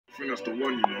think that's the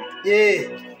one, you know.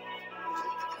 Yeah.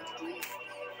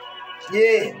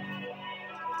 Yeah.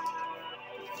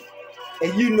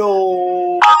 And you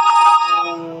know,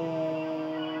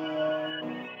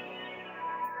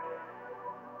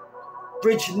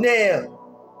 Rich Nail.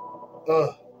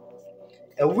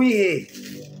 And we here.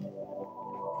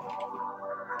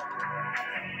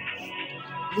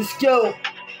 Let's go.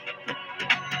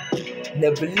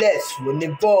 Nevertheless, when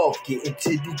involved, get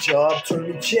into the job,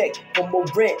 turn the check from a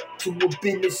rent to a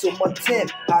business on my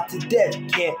temp. Out to death,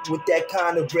 can't with that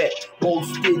kind of rep.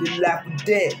 Most did it life and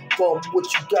dead from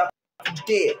what you got from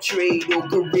there. Trade or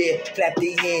career, clap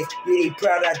their hands, yeah, they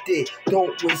proud I did.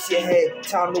 Don't waste your head,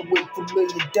 time to wait for $1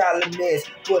 million mans.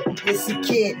 But yes, you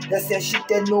can, that's that shit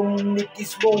that no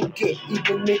niggas won't get.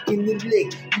 Even making the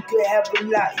lick, you can have a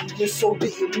lot, even so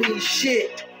didn't mean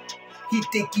shit. He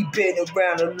think he been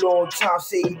around a long time,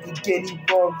 say it again, he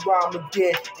run rhyme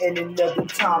again, and another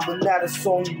time, but not a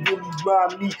song you really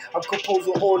rhyme me. I'm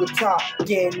composing all the time,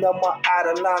 getting on my out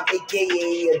of line,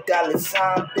 aka a dollar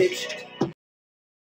sign, bitch.